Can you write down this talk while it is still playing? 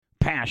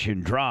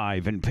passion,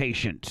 drive, and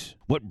patience.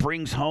 What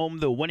brings home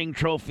the winning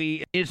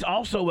trophy is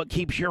also what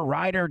keeps your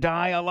ride or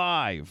die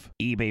alive.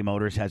 eBay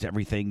Motors has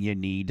everything you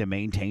need to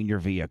maintain your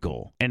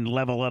vehicle and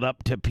level it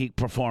up to peak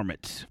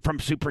performance. From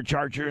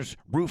superchargers,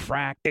 roof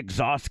rack,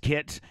 exhaust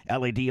kits,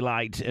 LED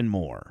lights, and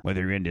more. Whether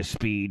you're into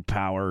speed,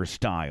 power, or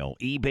style,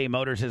 eBay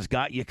Motors has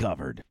got you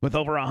covered. With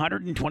over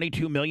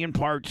 122 million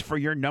parts for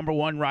your number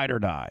one ride or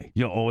die,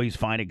 you'll always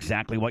find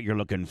exactly what you're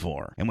looking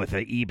for. And with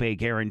the eBay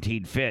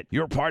Guaranteed Fit,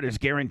 your part is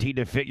guaranteed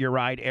to fit your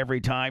ride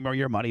every time or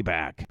your money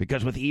back.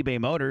 Because with eBay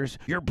Motors,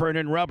 you're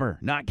burning rubber,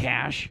 not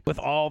cash, with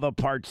all the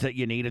parts that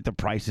you need at the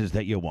prices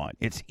that you want.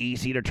 It's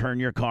easy to turn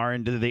your car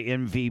into the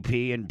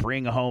MVP and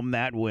bring home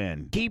that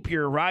win. Keep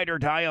your ride or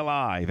die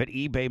alive at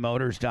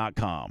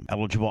ebaymotors.com.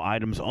 Eligible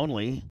items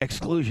only.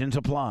 Exclusions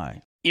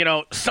apply. You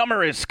know,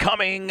 summer is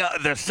coming,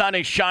 the sun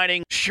is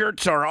shining,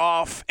 shirts are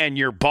off, and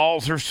your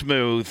balls are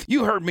smooth.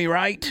 You heard me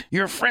right.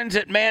 Your friends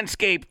at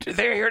Manscaped,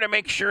 they're here to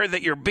make sure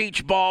that your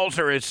beach balls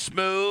are as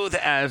smooth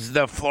as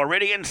the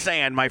Floridian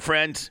sand, my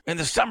friends. In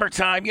the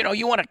summertime, you know,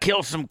 you want to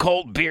kill some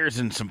cold beers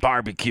and some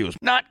barbecues,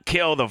 not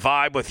kill the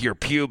vibe with your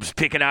pubes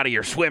picking out of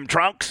your swim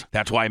trunks.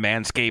 That's why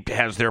Manscaped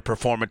has their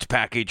Performance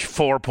Package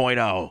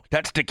 4.0.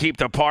 That's to keep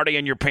the party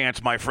in your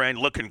pants, my friend,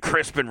 looking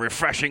crisp and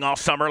refreshing all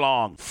summer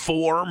long.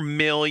 4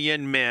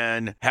 million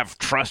men have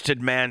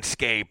trusted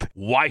Manscaped.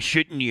 Why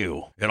shouldn't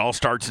you? It all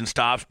starts and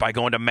stops by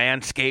going to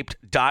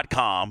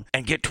manscaped.com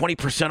and get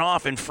 20%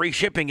 off and free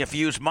shipping if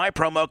you use my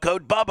promo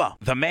code Bubba.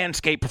 The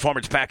Manscaped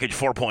Performance Package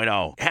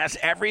 4.0 has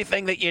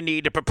everything that you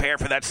need to prepare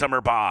for that summer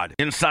bod.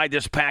 Inside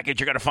this package,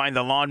 you're going to find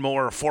the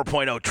Lawnmower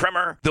 4.0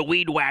 trimmer, the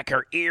Weed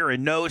Whacker ear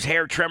and nose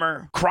hair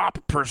trimmer, Crop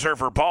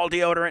Preserver ball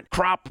deodorant,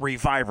 Crop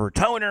Reviver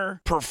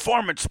toner,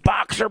 Performance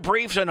boxer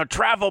briefs, and a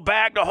travel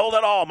bag to hold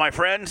it all, my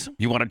friends.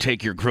 You want to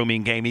take your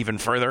grooming game even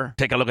further?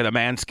 Take a look at the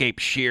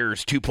Manscaped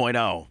Shears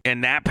 2.0.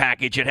 In that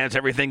package, it has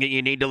everything that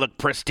you need to look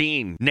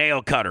pristine.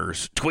 Nail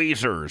cutters,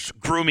 tweezers,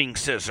 grooming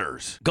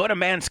scissors. Go to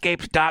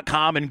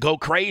manscaped.com and go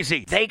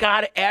crazy. They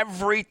got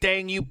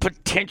everything you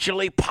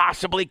potentially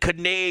possibly could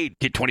need.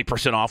 Get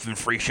 20% off and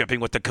free shipping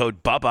with the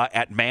code Bubba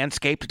at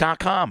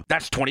manscaped.com.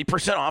 That's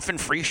 20% off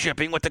and free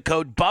shipping with the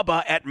code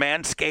Bubba at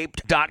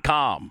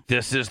manscaped.com.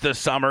 This is the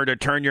summer to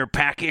turn your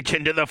package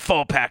into the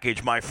full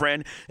package, my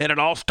friend, and it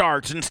all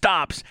starts and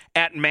stops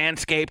at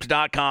manscaped.com.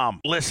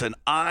 Listen,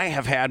 I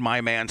have had my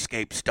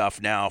Manscaped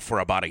stuff now for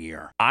about a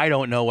year. I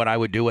don't know what I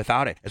would do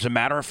without it. As a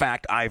matter of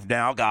fact, I've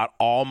now got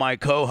all my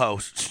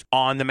co-hosts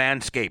on the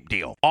Manscaped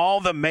deal. All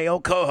the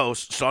male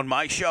co-hosts on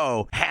my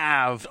show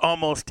have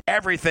almost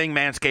everything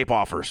Manscaped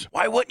offers.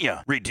 Why wouldn't you?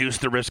 Reduce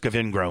the risk of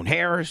ingrown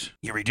hairs.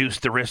 You reduce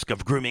the risk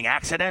of grooming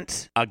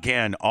accidents.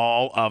 Again,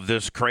 all of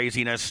this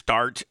craziness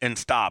starts and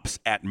stops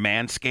at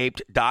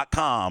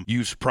manscaped.com.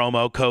 Use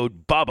promo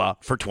code Bubba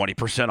for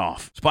 20%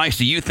 off. Spice,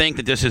 do you think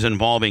that this is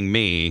involving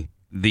me?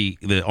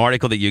 The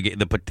article that you gave,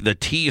 the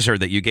teaser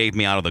that you gave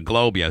me out of the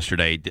Globe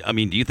yesterday, I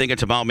mean, do you think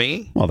it's about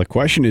me? Well, the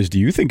question is, do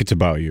you think it's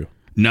about you?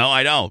 No,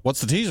 I don't.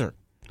 What's the teaser?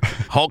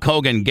 Hulk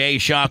Hogan, gay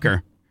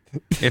shocker.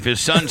 If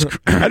his son's,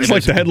 I just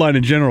like the headline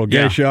in general,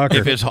 gay shocker.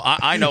 If his,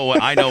 I know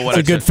what it's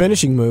a good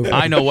finishing move.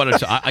 I know what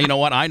it's. You know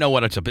what? I know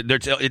what it's.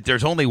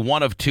 There's only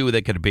one of two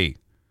that could be.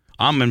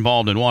 I'm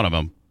involved in one of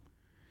them,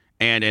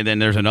 and then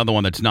there's another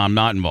one that's I'm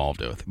not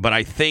involved with. But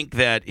I think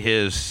that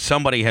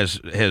somebody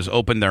has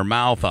opened their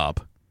mouth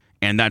up.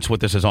 And that's what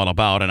this is all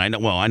about. And I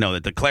know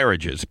that the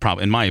Claridges,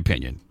 probably, in my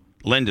opinion,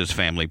 Linda's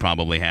family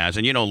probably has.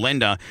 And, you know,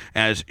 Linda,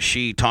 as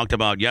she talked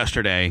about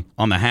yesterday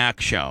on the Hack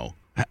Show,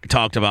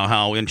 talked about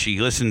how when she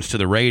listens to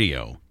the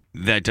radio,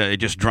 that it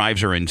just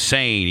drives her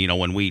insane, you know,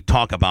 when we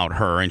talk about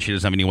her and she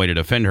doesn't have any way to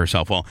defend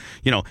herself. Well,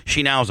 you know,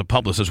 she now is a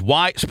publicist.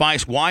 Why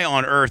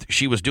on earth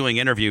she was doing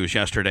interviews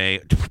yesterday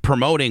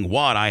promoting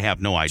what? I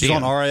have no idea. She's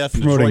on RAF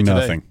in promoting Detroit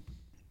nothing. Today.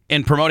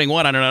 And promoting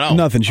what? I don't know.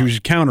 Nothing. She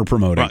was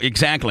counter-promoting. Well,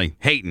 exactly.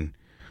 Hating.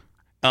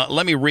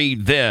 Let me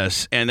read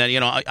this, and then, you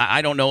know,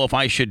 I don't know if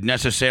I should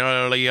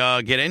necessarily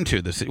get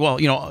into this. Well,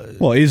 you know.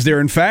 Well, is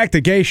there, in fact,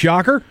 a gay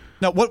shocker?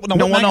 No, what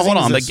hold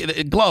on.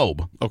 The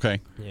Globe.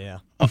 Okay. Yeah.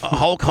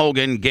 Hulk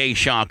Hogan, gay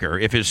shocker.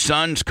 If his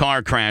son's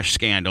car crash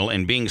scandal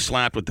and being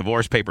slapped with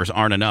divorce papers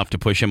aren't enough to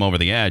push him over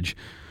the edge,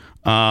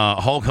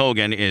 Hulk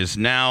Hogan is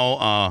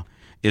now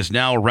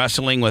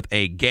wrestling with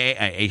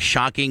a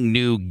shocking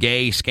new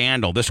gay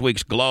scandal. This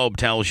week's Globe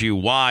tells you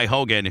why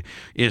Hogan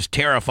is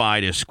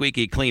terrified his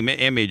squeaky clean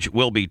image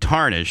will be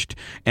tarnished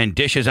and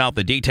dishes out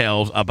the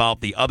details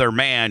about the other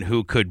man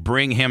who could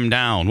bring him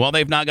down. Well,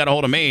 they've not got a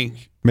hold of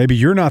me. Maybe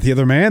you're not the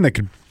other man that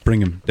could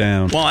bring him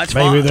down. Well, that's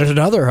Maybe fine. there's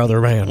another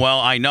man.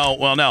 Well, I know.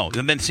 Well, no.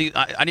 And then, see,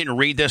 I didn't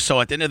read this,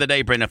 so at the end of the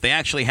day, Brendan, if they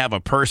actually have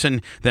a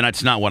person, then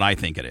that's not what I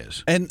think it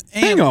is. And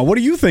hang on. What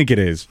do you think it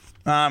is?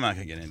 I'm not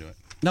going to get into it.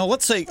 No,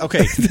 let's say,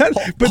 okay.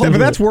 but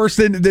that's worse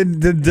than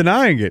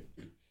denying it.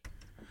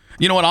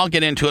 You know what? I'll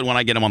get into it when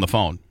I get him on the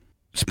phone.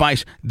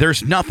 Spice,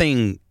 there's not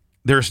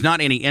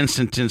any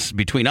instance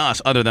between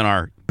us other than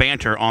our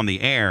banter on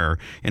the air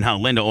and how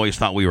Linda always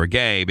thought we were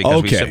gay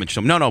because we said so.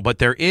 No, but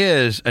there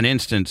is an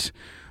instance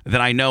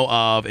that I know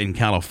of in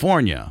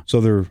California.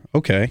 So they're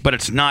okay. But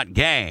it's not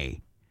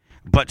gay.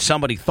 But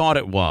somebody thought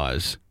it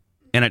was,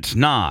 and it's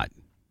not.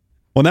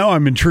 Well, now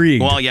I'm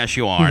intrigued. Well, yes,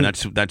 you are.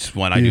 That's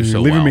what I do so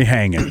You're leaving well. me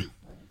hanging.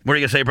 What are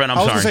you going to say, Brent? I'm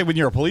I was sorry. going to say, when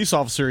you're a police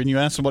officer and you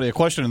ask somebody a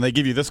question and they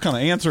give you this kind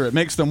of answer, it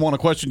makes them want to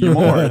question you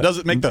more. It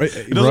doesn't make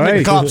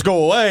the cops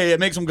go away. It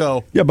makes them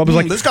go, Yeah, Bubba's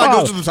like, this guy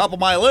goes to the top of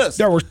my list.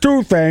 There was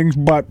two things,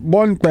 but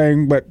one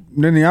thing, but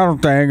then the other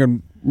thing,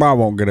 and I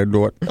won't get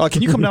into it.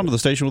 Can you come down to the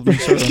station with me,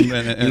 sir, and speak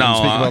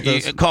about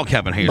this? Call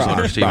Kevin Hazlett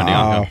or Stephen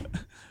DeYoung.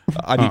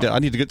 I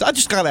need to get. I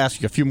just got to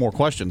ask you a few more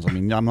questions. I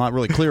mean, I'm not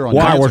really clear on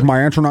Why the was answer.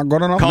 my answer not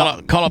good enough?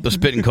 Call up the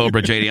Spitting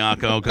Cobra, J.D.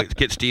 Ocko.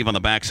 Get Steve on the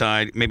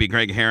backside. Maybe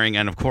Greg Herring,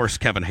 and of course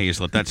Kevin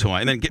Hazlett. That's who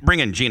I. And then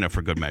bring in Gina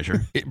for good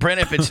measure.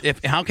 Brent,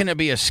 how can it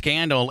be a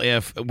scandal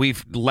if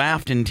we've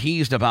laughed and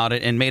teased about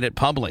it and made it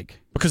public?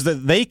 Because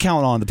they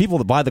count on the people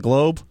that buy the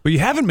Globe. But you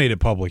haven't made it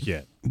public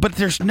yet. But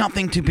there's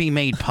nothing to be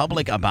made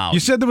public about.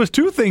 You said there was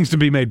two things to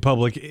be made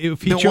public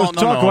if he chose to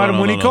talk about him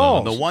when he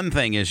calls. The one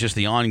thing is just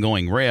the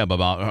ongoing rib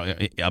about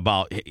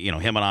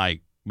him and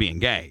I being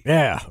gay.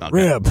 Yeah, Okay.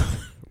 rib.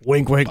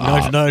 Wink, wink,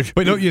 nudge, nudge.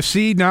 But don't you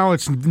see now?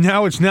 It's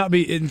now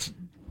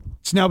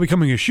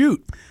becoming a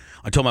shoot.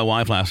 I told my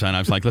wife last night, I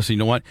was like, listen, you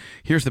know what?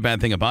 Here's the bad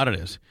thing about it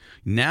is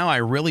now I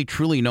really,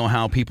 truly know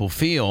how people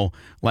feel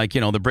like, the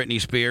Britney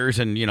Spears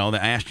and, the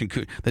Ashton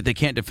Kutcher, that they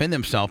can't defend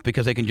themselves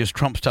because they can just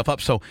trump stuff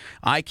up. So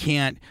I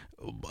can't.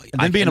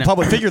 And being a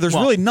public figure, there's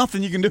really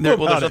nothing you can do about it.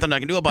 There's nothing I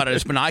can do about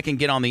it. But I can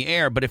get on the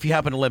air. But if you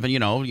happen to live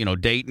in,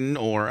 Dayton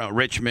or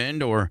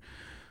Richmond or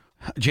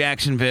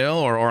Jacksonville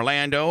or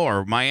Orlando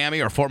or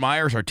Miami or Fort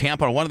Myers or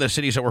Tampa or one of the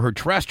cities that were heard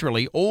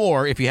terrestrially,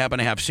 or if you happen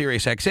to have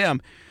Sirius XM,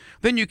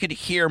 then you could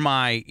hear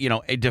my,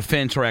 a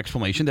defense or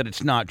explanation that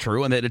it's not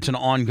true and that it's an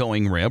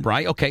ongoing rib,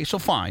 right? Okay, so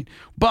fine.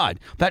 But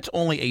that's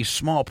only a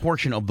small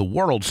portion of the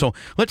world. So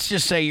let's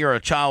just say you're a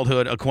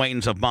childhood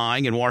acquaintance of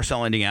mine in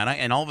Warsaw, Indiana,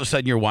 and all of a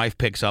sudden your wife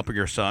picks up, or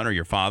your son or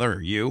your father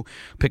or you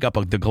pick up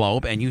the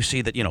Globe, and you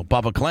see that,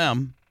 Bubba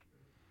Clem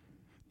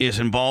is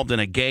involved in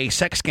a gay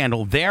sex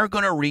scandal. They're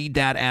going to read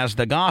that as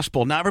the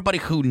gospel. Now, everybody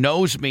who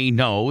knows me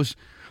knows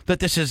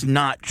that this is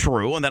not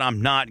true and that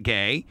I'm not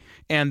gay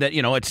and that,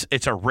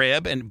 it's a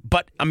rib.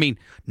 But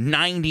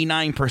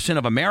 99%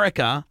 of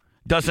America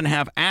doesn't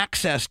have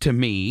access to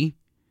me,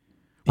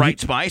 right,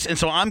 Spice? And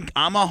so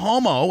I'm a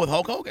homo with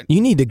Hulk Hogan.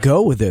 You need to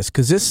go with this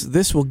because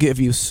this will give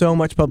you so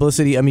much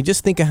publicity. I mean,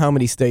 just think of how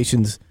many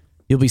stations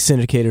you'll be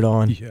syndicated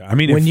on. Yeah,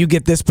 when you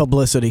get this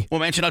publicity. Well,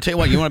 Manchin, I'll tell you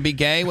what. You want to be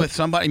gay with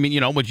somebody?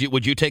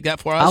 would you take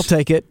that for us? I'll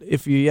take it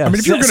if you. Yeah,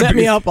 if you're going to set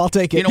me up, I'll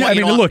take it.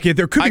 Look,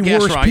 there could be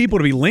worse people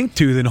to be linked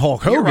to than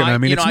Hulk Hogan.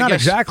 Right. It's not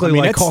exactly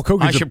like Hulk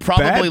Hogan's I should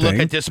probably look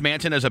thing. at this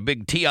Manchin as a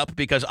big tee up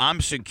because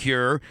I'm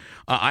secure.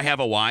 I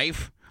have a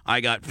wife. I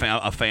got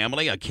a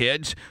family,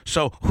 kids.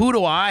 So who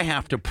do I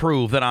have to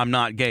prove that I'm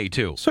not gay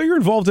to? So you're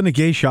involved in a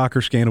gay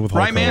shocker scandal with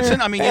Hulk Hogan. Right,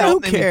 Manson? Who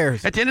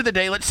cares? At the end of the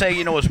day, let's say,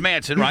 it was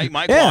Manson, right?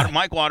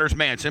 Mike Waters,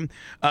 Manson,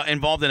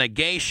 involved in a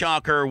gay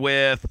shocker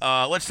with,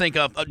 let's think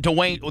of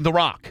Dwayne The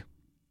Rock.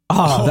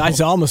 Oh,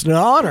 that's almost an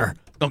honor.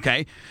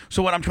 Okay,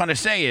 so what I'm trying to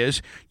say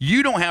is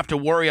you don't have to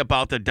worry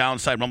about the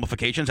downside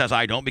ramifications, as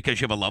I don't, because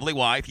you have a lovely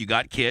wife, you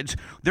got kids.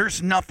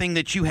 There's nothing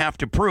that you have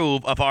to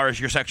prove as far as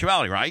your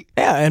sexuality, right?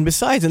 Yeah, and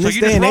besides, in this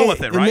day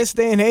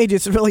and age,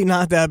 it's really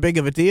not that big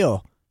of a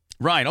deal.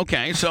 Right,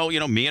 okay, so,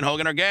 me and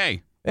Hogan are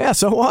gay. Yeah,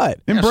 so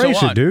what?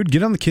 Embrace it, dude.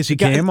 Get on the kissy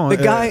cam on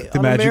the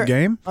Magic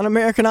Game. On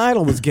American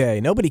Idol was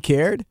gay. Nobody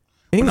cared.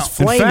 And he was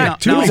flaming. In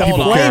fact, he was a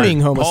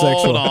flaming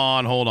homosexual.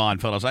 Hold on,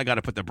 fellas. I got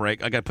to put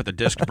the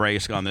disc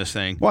brace on this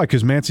thing. Why?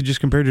 Because Manson just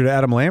compared you to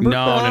Adam Lambert?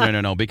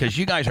 No. Because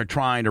you guys are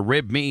trying to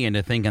rib me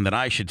into thinking that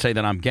I should say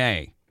that I'm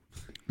gay.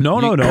 No.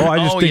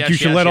 I just think you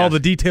should let all the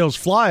details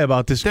fly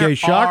about this gay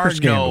shocker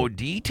scandal. There are no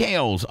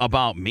details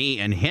about me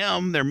and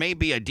him. There may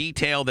be a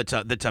detail that's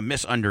a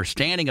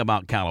misunderstanding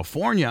about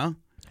California.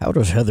 How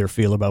does Heather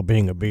feel about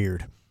being a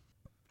beard?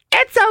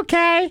 It's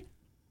okay.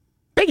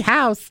 Big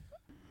house.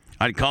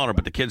 I'd call her,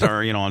 but the kids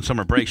are, on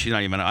summer break. She's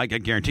not even. I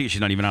guarantee she's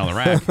not even out of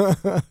the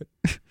rack.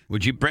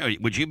 Would you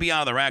be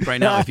out of the rack right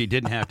now if you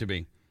didn't have to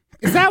be?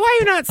 Is that why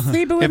you're not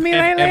sleeping with me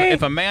lately?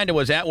 If Amanda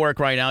was at work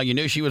right now, you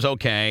knew she was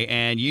okay,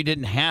 and you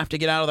didn't have to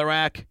get out of the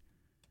rack?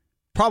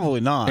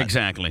 Probably not.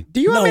 Exactly. Do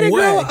you want me to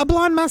grow a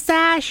blonde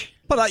mustache?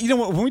 But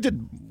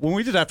when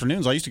we did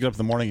afternoons, I used to get up in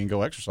the morning and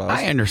go exercise.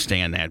 I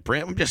understand that,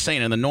 Brent. I'm just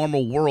saying, in the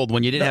normal world,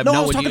 when you didn't have I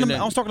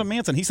was talking to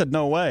Manson. He said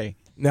no way.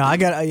 No,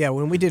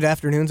 when we did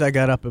afternoons, I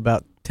got up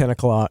about 10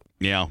 o'clock.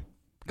 Yeah.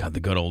 God, the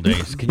good old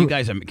days. Can you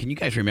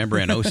guys remember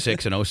in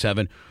 06 and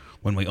 07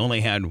 when we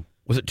only had,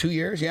 was it 2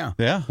 years? Yeah.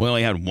 Yeah. We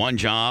only had one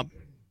job.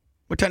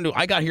 What time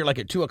I got here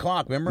at 2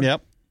 o'clock, remember?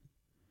 Yep.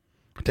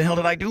 What the hell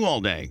did I do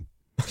all day?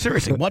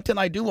 Seriously, what did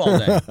I do all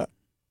day?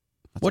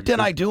 What did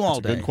I do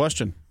all day? Good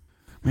question.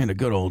 Man, the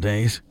good old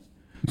days.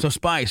 So,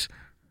 Spice,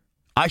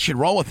 I should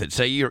roll with it.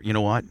 Say, you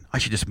know what? I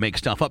should just make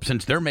stuff up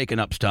since they're making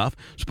up stuff.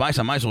 Spice,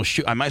 I might as well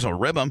shoot. I might as well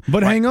rib them.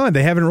 But hang on,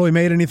 they haven't really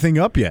made anything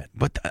up yet.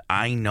 But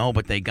I know,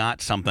 but they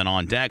got something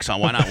on deck. So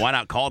why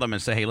not call them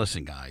and say, hey,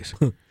 listen, guys,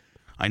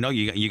 I know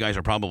you guys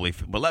are probably,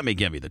 but let me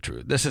give you the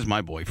truth. This is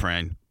my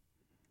boyfriend.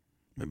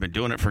 We've been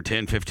doing it for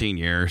 10, 15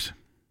 years.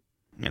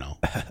 You know.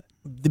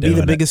 To be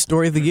the biggest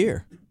story of the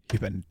year.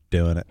 You've been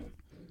doing it.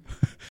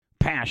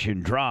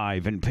 Passion,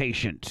 drive, and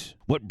patience.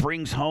 What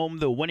brings home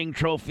the winning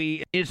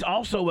trophy is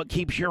also what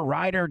keeps your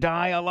ride or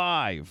die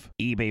alive.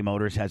 eBay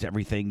Motors has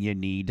everything you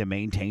need to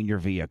maintain your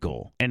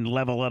vehicle and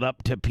level it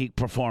up to peak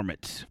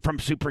performance. From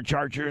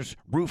superchargers,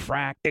 roof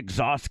rack,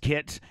 exhaust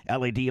kits,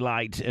 LED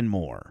lights, and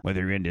more.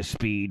 Whether you're into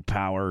speed,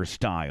 power, or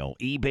style,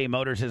 eBay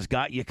Motors has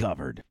got you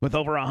covered. With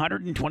over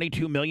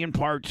 122 million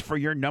parts for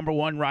your number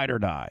one ride or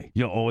die,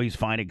 you'll always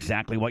find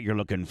exactly what you're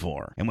looking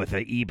for. And with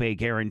the eBay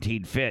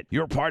Guaranteed Fit,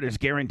 your part is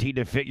guaranteed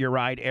to fit your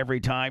ride every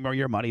time or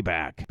your money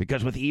back.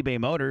 Because with eBay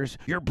Motors,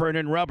 you're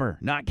burning rubber,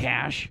 not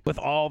cash, with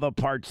all the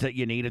parts that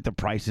you need at the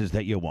prices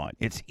that you want.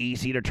 It's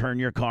easy to turn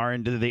your car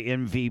into the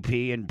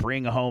MVP and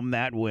bring home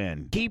that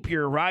win. Keep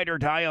your ride or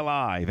die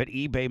alive at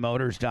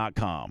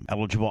ebaymotors.com.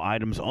 Eligible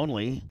items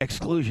only.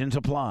 Exclusions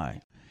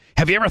apply.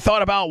 Have you ever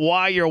thought about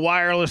why your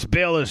wireless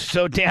bill is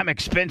so damn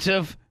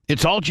expensive?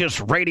 It's all just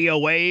radio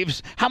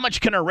waves. How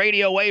much can a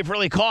radio wave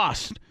really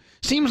cost?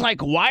 Seems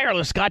like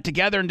wireless got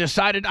together and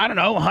decided, I don't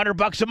know,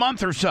 $100 a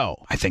month or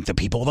so. I think the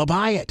people will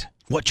buy it.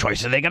 What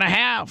choice are they going to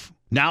have?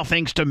 Now,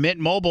 thanks to Mint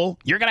Mobile,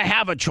 you're going to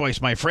have a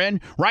choice, my friend.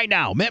 Right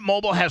now, Mint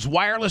Mobile has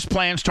wireless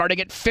plans starting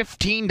at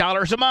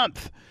 $15 a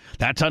month.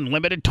 That's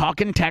unlimited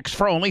talk and text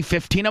for only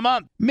 $15 a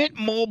month. Mint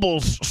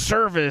Mobile's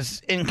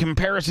service, in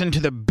comparison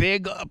to the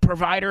big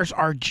providers,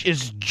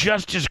 is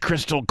just as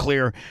crystal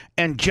clear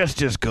and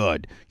just as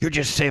good. You're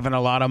just saving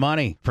a lot of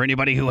money. For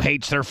anybody who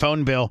hates their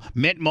phone bill,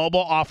 Mint Mobile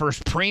offers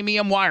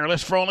premium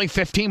wireless for only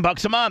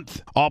 $15 a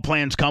month. All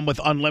plans come with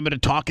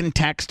unlimited talk and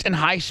text and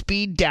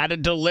high-speed data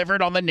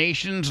delivered on the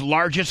nation's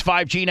largest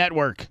 5G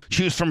network.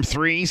 Choose from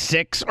 3,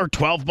 6, or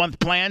 12-month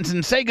plans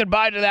and say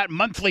goodbye to that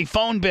monthly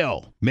phone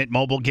bill. Mint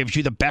Mobile gives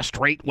you the best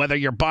rate whether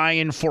you're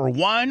buying for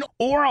one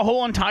or a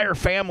whole entire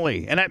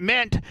family. And at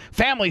Mint,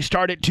 families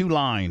start at 2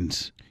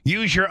 lines.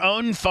 Use your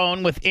own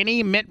phone with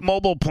any Mint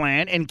Mobile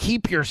plan and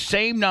keep your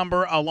same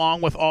number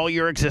along with all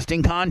your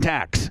existing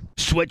contacts.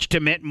 Switch to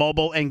Mint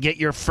Mobile and get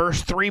your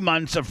first 3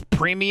 months of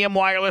premium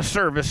wireless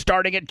service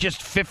starting at just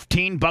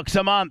 $15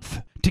 a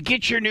month. To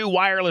get your new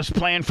wireless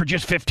plan for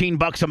just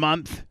 $15 a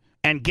month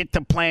and get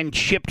the plan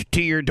shipped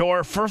to your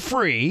door for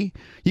free,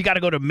 you got to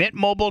go to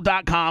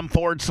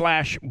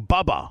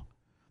mintmobile.com/Bubba.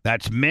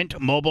 That's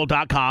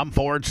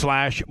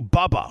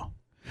mintmobile.com/Bubba.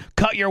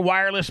 Cut your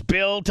wireless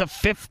bill to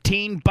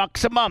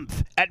 $15 a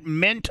month at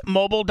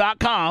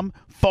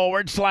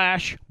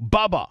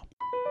mintmobile.com/Bubba.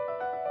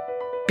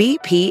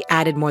 BP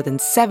added more than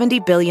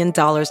 $70 billion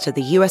to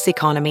the U.S.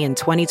 economy in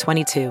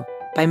 2022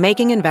 by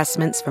making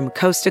investments from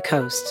coast to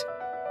coast.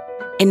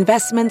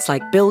 Investments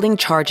like building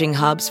charging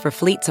hubs for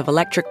fleets of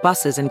electric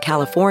buses in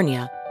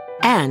California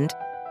and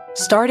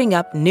starting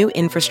up new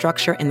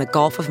infrastructure in the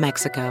Gulf of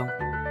Mexico.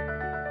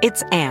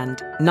 It's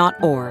and, not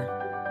or.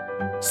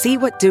 See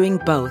what doing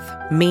both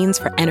means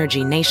for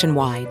energy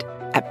nationwide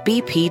at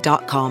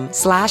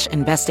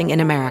bp.com/investing in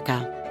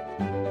America.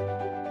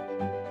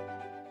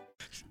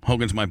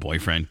 Hogan's my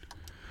boyfriend.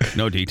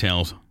 No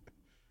details.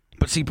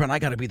 But see, Brent, I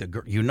got to be the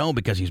girl.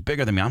 Because he's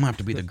bigger than me, I'm going to have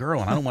to be the girl,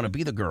 and I don't want to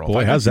be the girl.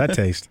 Boy, how's that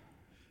taste?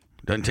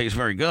 Doesn't taste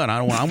very good.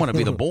 I want to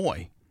be the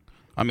boy.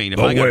 I mean,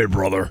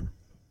 brother.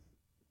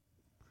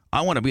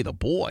 I want to be the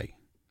boy.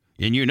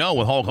 And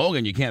with Hulk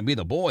Hogan, you can't be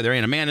the boy. There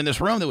ain't a man in this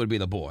room that would be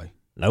the boy.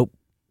 Nope.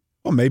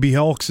 Well, maybe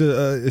Hulk's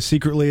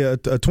secretly a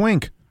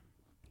twink.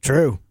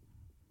 True.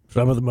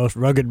 Some of the most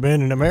rugged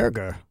men in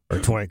America are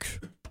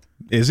twinks.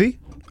 Is he?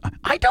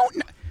 I don't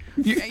know.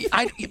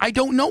 I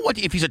don't know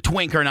if he's a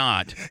twink or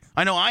not.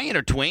 I know I ain't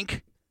a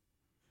twink.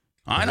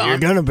 I know. You're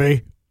going to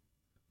be.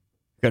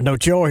 Got no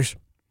choice.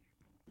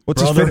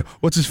 What's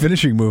his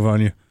finishing move on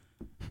you?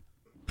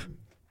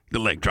 The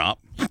leg drop.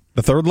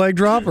 The third leg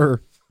drop,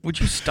 or? Would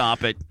you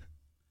stop it?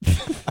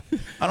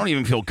 I don't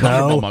even feel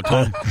comfortable about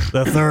talking.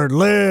 The third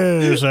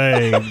leg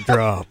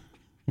drop.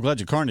 I'm glad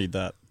you carnied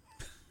that.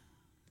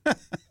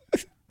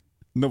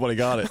 Nobody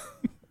got it.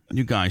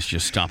 You guys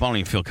just stop. I don't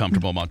even feel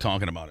comfortable about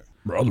talking about it.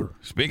 Brother.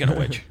 Speaking of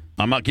which,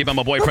 I'm not keeping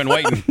my boyfriend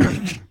waiting.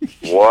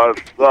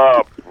 What's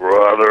up,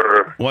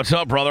 brother? What's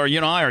up, brother? You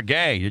and I are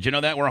gay. Did you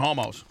know that? We're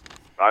homos.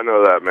 I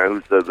know that, man.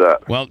 Who said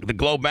that? Well, the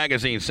Globe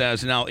magazine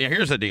says. Now,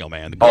 here's the deal,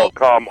 man. Oh,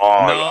 come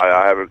on. No.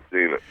 I haven't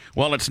seen it.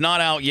 Well, it's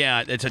not out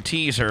yet. It's a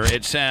teaser.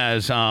 It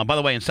says, by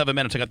the way, in 7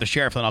 minutes, I got the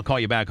sheriff, and I'll call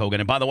you back, Hogan.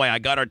 And by the way, I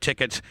got our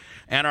tickets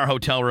and our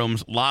hotel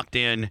rooms locked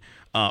in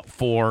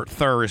for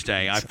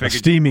Thursday. I figured, a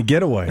steamy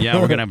getaway. Yeah,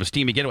 we're going to have a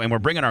steamy getaway, and we're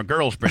bringing our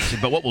girls.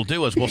 But what we'll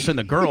do is we'll send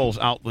the girls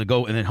out to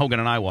go, and then Hogan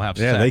and I will have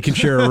sex. Yeah, they can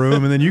share a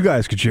room, and then you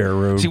guys can share a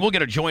room. See, we'll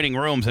get adjoining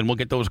rooms, and we'll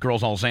get those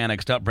girls all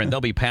Xanaxed up, Brent.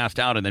 They'll be passed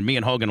out, and then me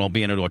and Hogan will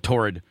be into a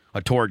torrid,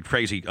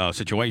 crazy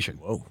situation.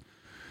 Whoa.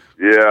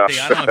 Yeah. See,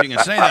 I don't know if you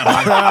can say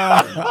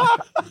that,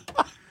 Hogan.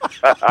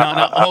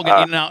 now,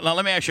 Hogan, now,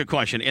 let me ask you a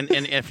question. And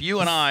if you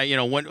and I,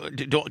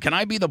 can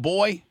I be the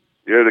boy?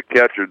 You're the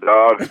catcher,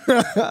 dog.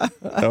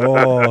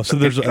 Oh, so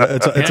there's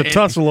it's a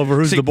tussle over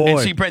who's the boy. And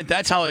see, Brent,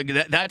 that's how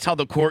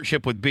the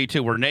courtship would be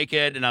too. We're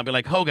naked, and I'll be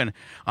like, Hogan,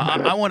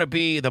 I want to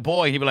be the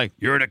boy. He'd be like,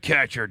 you're the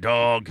catcher,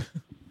 dog.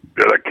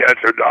 You're the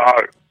catcher,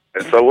 dog.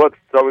 And so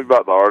tell me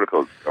about the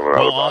articles coming out.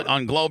 Well,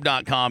 on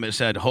Globe.com it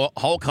said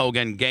Hulk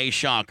Hogan, gay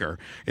shocker.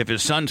 If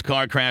his son's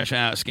car crash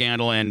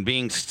scandal and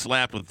being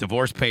slapped with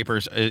divorce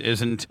papers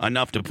isn't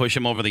enough to push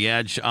him over the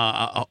edge,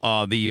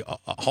 the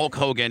Hulk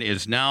Hogan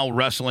is now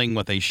wrestling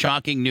with a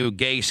shocking new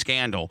gay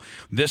scandal.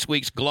 This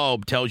week's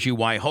Globe tells you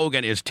why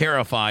Hogan is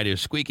terrified his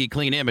squeaky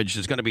clean image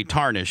is going to be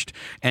tarnished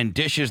and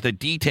dishes the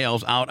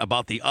details out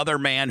about the other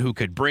man who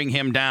could bring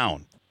him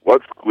down.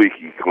 What's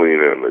squeaky clean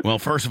image? Well,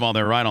 first of all,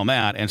 they're right on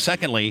that. And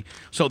secondly,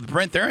 so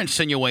Brent, they're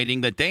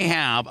insinuating that they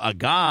have a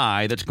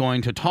guy that's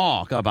going to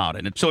talk about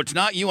it. So it's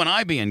not you and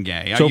I being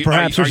gay. So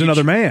perhaps there's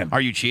another man.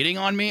 Are you cheating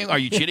on me? Are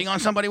you cheating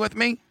on somebody with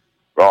me?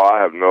 Oh,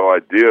 I have no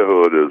idea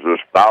who it is.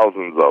 There's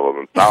thousands of them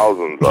and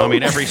thousands of them. I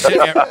mean, every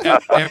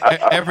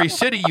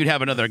city you'd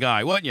have another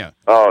guy, wouldn't you?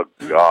 Oh,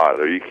 God.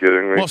 Are you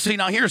kidding me? Well, see,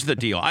 now here's the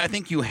deal. I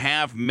think you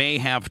may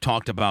have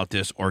talked about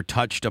this or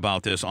touched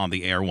about this on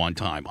the air one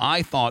time.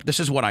 I thought, this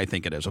is what I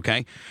think it is,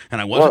 okay? And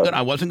I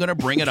wasn't going to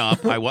bring it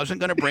up. I wasn't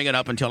going to bring it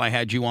up until I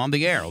had you on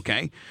the air,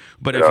 okay?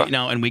 But if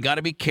and we got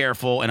to be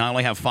careful, and I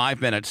only have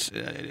 5 minutes,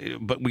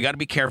 but we got to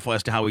be careful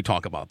as to how we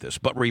talk about this.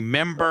 But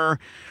remember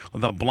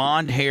the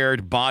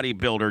blonde-haired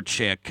bodybuilder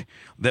chick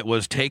that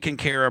was taking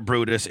care of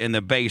Brutus in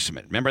the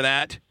basement. Remember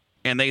that?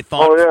 And they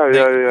thought,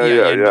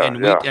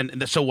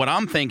 and so what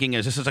I'm thinking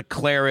is this is a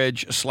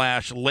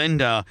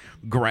Claridge/Linda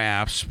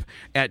grasp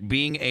at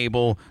being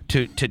able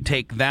to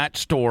take that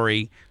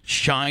story,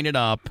 shine it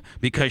up,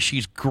 because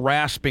she's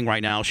grasping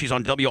right now. She's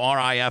on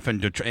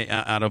WRIF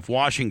out of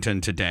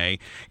Washington today,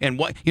 and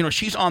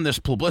she's on this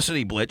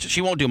publicity blitz.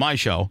 She won't do my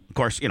show, of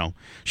course.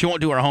 She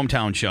won't do her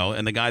hometown show,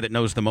 and the guy that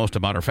knows the most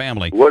about her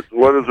family. What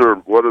is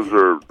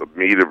the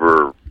meat of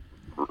her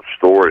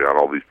story on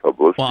all these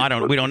publicity?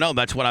 Well, we don't know.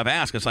 That's what I've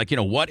asked. It's like,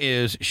 what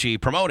is she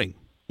promoting?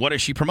 What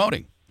is she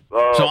promoting?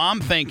 So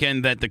I'm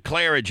thinking that the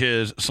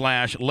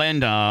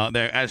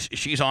Claridges/Linda, as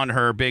she's on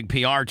her big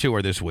PR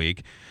tour this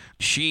week,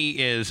 she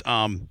is,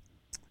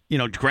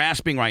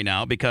 grasping right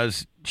now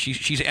because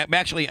she's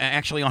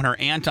actually on her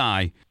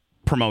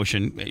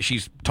anti-promotion.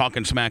 She's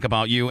talking smack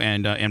about you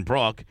and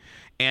Brooke.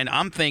 And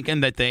I'm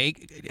thinking that they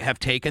have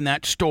taken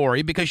that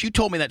story, because you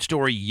told me that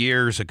story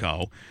years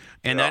ago,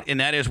 and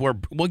that is where,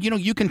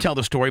 you can tell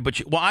the story, but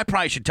I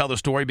probably should tell the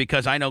story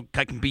because I know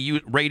I can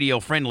be radio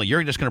friendly.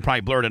 You're just going to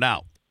probably blurt it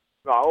out.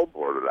 No, I'll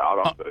blurt it out.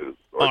 I'll say this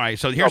story. All right,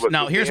 so here's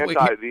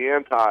the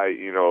anti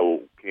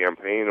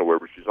campaign or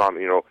wherever she's on.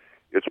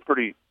 It's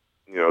pretty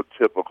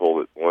typical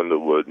that Linda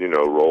would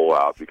roll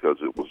out because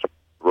it was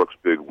Brooke's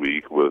big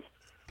week with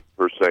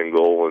her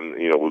single, and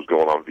was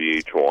going on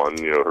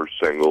VH1. Her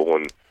single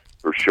and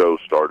her show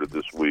started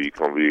this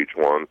week on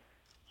VH1,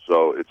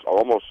 so it's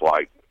almost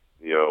like,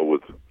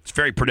 it's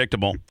very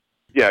predictable.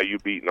 Yeah, you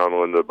beating on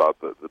Linda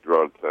about the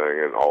drug thing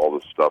and all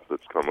the stuff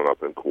that's coming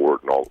up in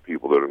court and all the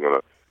people that are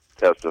going to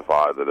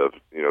testify that have,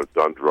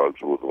 done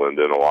drugs with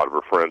Linda, and a lot of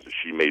her friends that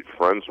she made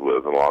friends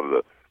with, and a lot of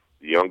the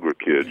younger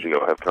kids,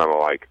 have kind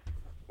of like,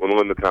 when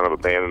Linda kind of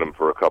abandoned them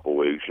for a couple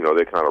weeks,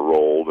 they kind of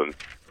rolled and,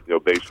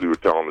 basically were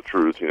telling the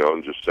truth,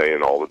 and just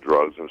saying all the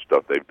drugs and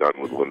stuff they've done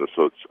with Linda.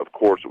 So of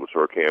course it was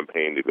her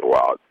campaign to go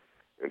out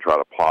and try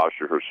to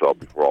posture herself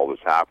before all this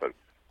happened.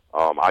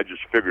 I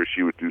just figured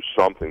she would do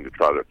something to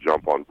try to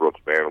jump on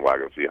Brooke's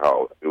bandwagon and see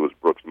how it was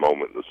Brooke's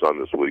moment in the sun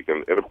this week.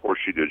 And of course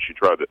she did. She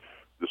tried to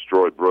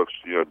destroy Brooke's,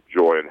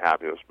 joy and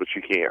happiness, but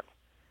she can't.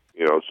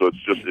 So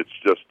it's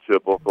just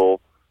typical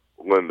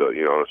Linda,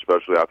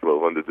 especially after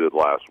what Linda did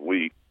last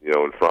week,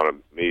 in front of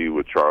me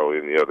with Charlie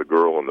and the other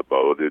girl in the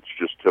boat. It's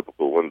just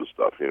typical Linda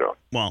stuff,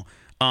 Well,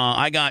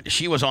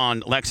 she was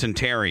on Lex and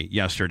Terry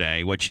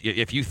yesterday, which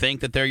if you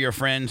think that they're your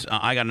friends,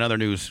 I got another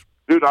news.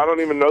 Dude, I don't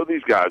even know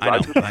these guys. I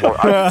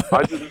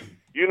just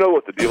you know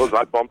what the deal is.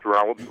 I bumped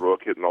around with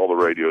Brooke, hitting all the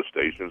radio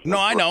stations. No,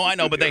 I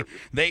know, but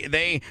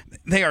they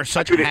are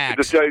such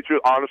hacks. To tell you the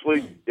truth,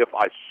 honestly, if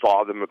I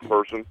saw them in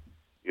person,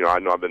 I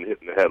know I've been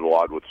hitting the head a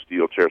lot with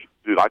steel chairs.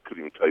 Dude, I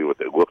couldn't even tell you what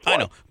they looked like.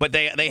 I know, but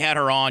they had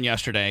her on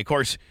yesterday. Of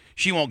course,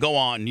 she won't go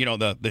on,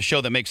 the show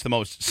that makes the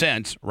most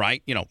sense,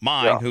 right?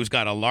 Mine, who's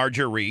got a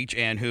larger reach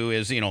and who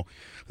is,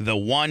 the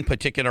one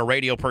particular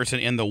radio person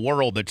in the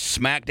world that's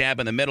smack dab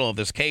in the middle of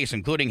this case,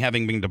 including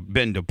having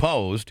been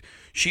deposed.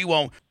 She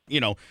won't,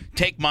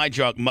 take my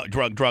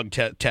drug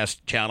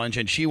test challenge,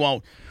 and she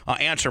won't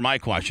answer my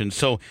questions.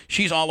 So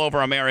she's all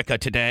over America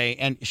today,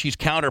 and she's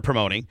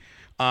counter-promoting.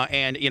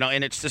 And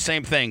it's the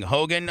same thing.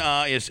 Hogan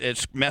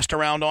is messed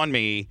around on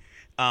me,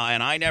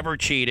 and I never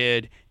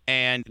cheated.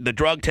 And the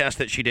drug test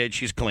that she did,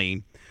 she's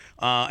clean.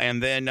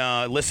 And then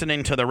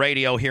listening to the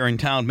radio here in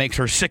town makes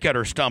her sick at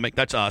her stomach.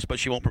 That's us, but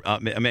she won't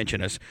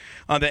mention us.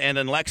 And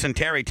then Lex and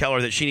Terry tell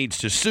her that she needs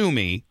to sue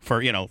me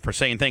for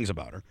saying things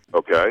about her.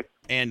 Okay.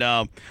 And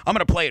I'm going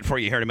to play it for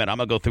you here in a minute. I'm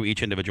going to go through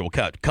each individual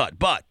cut.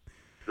 But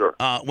sure.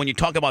 When you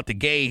talk about the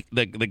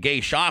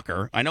gay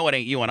shocker, I know it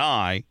ain't you and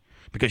I,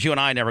 because you and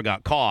I never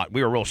got caught.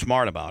 We were real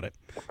smart about it.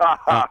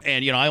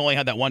 And I only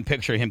had that one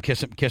picture of him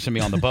kissing me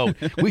on the boat.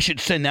 We should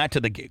send that to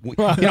the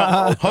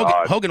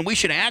Hogan. We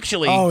should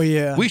actually. Oh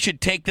yeah. We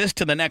should take this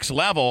to the next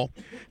level,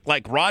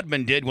 like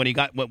Rodman did when he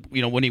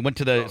went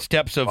to the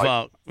steps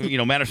of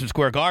Madison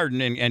Square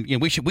Garden,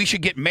 and we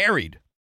should get married.